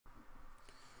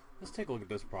Let's take a look at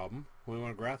this problem. We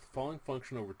want to graph the following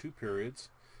function over 2 periods.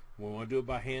 We want to do it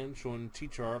by hand, showing the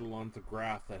t-chart along with the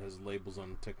graph that has labels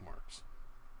on the tick marks.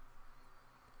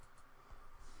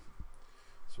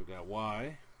 So we got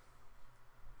y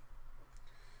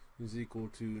is equal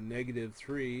to negative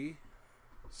 3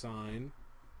 sine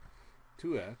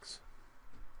 2x.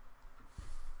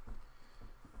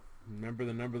 Remember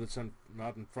the number that's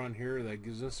not in front here, that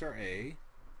gives us our a.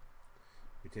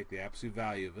 We take the absolute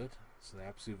value of it. So the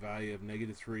absolute value of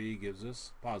negative 3 gives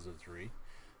us positive 3.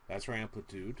 That's our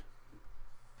amplitude.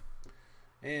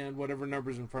 And whatever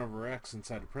number's in front of our x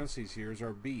inside the parentheses here is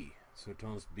our b. So it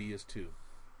tells us b is 2.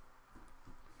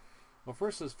 Well,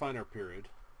 first let's find our period.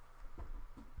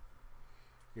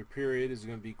 Your period is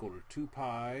going to be equal to 2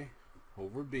 pi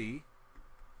over b.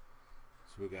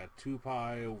 So we got 2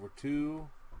 pi over 2,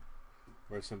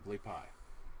 or simply pi.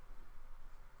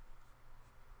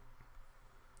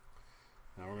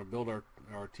 Now we're going to build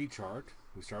our t-chart.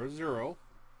 We start at 0.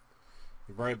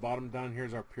 The very bottom down here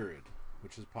is our period,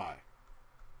 which is pi.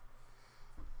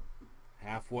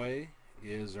 Halfway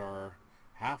is our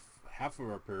half of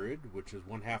our period, which is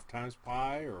 1/2 times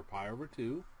pi, or pi over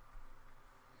 2.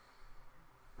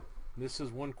 This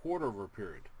is 1/4 of our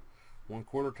period.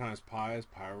 1/4 times pi is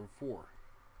pi over 4.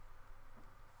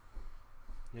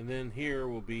 And then here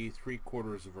will be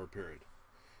 3/4 of our period.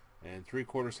 And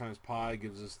 3/4 times pi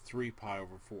gives us 3 pi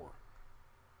over 4.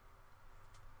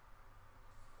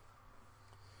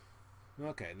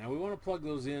 Okay, now we want to plug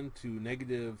those into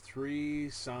negative 3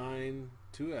 sine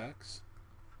 2x.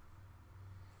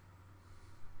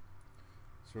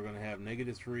 So we're going to have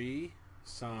negative 3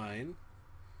 sine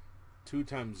 2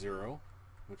 times 0,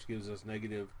 which gives us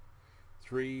negative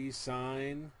 3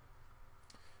 sine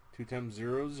 2 times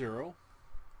 0 is 0.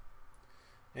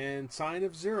 And sine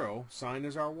of 0, sine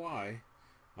is our y,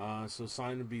 so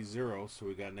sine would be 0, so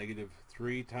we got negative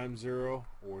 3 times 0,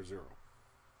 or 0.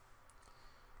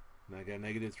 And I got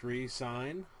negative 3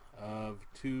 sine of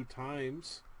 2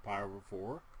 times pi over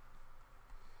 4,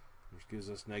 which gives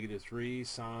us negative 3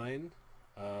 sine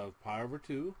of pi over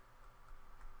 2.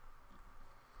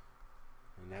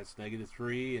 And that's negative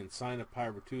 3, and sine of pi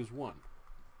over 2 is 1.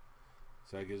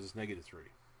 So that gives us negative 3.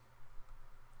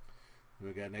 And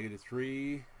we got negative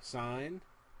 3 sine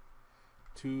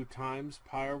 2 times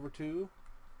pi over 2,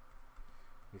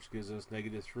 which gives us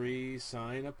negative 3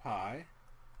 sine of pi,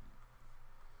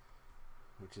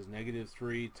 which is negative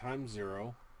 3 times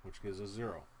 0, which gives us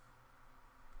 0.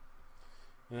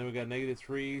 And then we got negative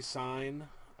 3 sine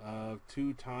of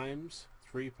 2 times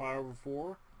 3 pi over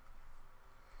 4,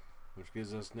 which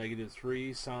gives us negative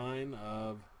 3 sine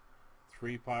of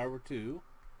 3 pi over 2.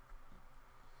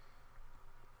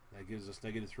 That gives us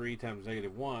negative 3 times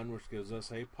negative 1, which gives us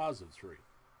a positive 3.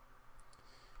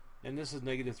 And this is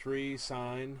negative 3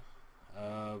 sine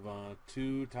of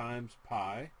 2 times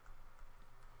pi,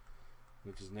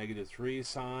 which is negative 3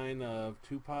 sine of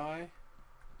 2 pi,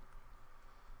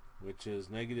 which is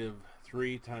negative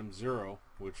 3 times 0,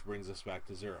 which brings us back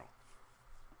to 0.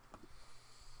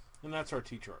 And that's our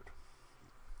t-chart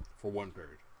for one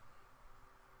period.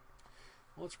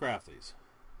 Well, let's graph these.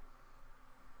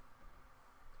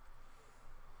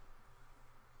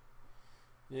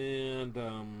 And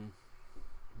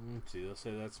let's see, let's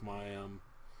say that's my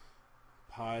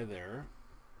pi there.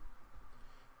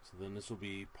 So then this will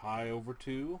be pi over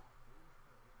 2.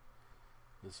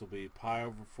 This will be pi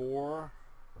over 4.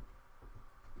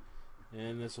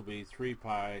 And this will be 3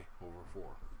 pi over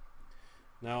 4.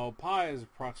 Now pi is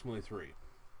approximately 3.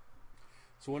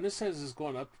 So when this says it's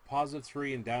going up to positive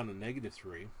 3 and down to negative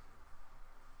 3,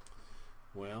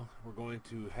 well, we're going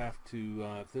to have to,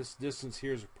 if this distance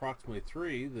here is approximately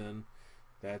 3, then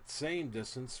that same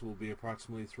distance will be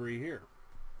approximately 3 here.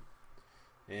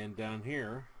 And down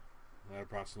here, that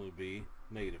approximately be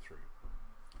negative 3.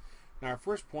 Now our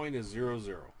first point is 0,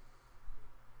 0.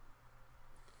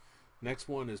 Next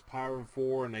one is pi over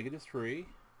 4 and negative 3.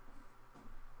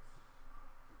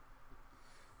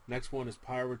 Next one is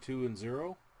pi over 2 and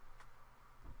 0.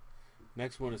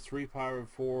 Next one is 3 pi over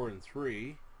 4 and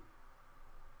 3.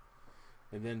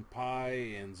 And then pi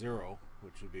and 0,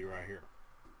 which would be right here.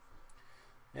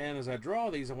 And as I draw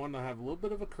these, I want to have a little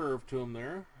bit of a curve to them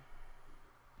there.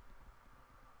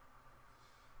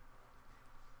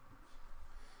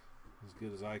 As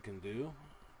good as I can do.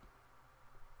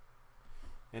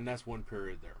 And that's one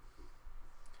period there.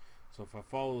 So if I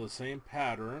follow the same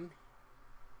pattern,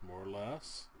 more or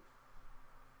less,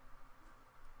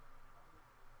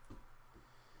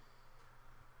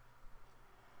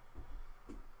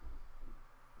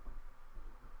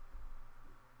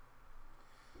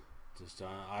 just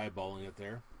eyeballing it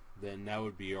there, then that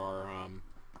would be our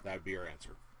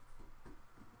answer.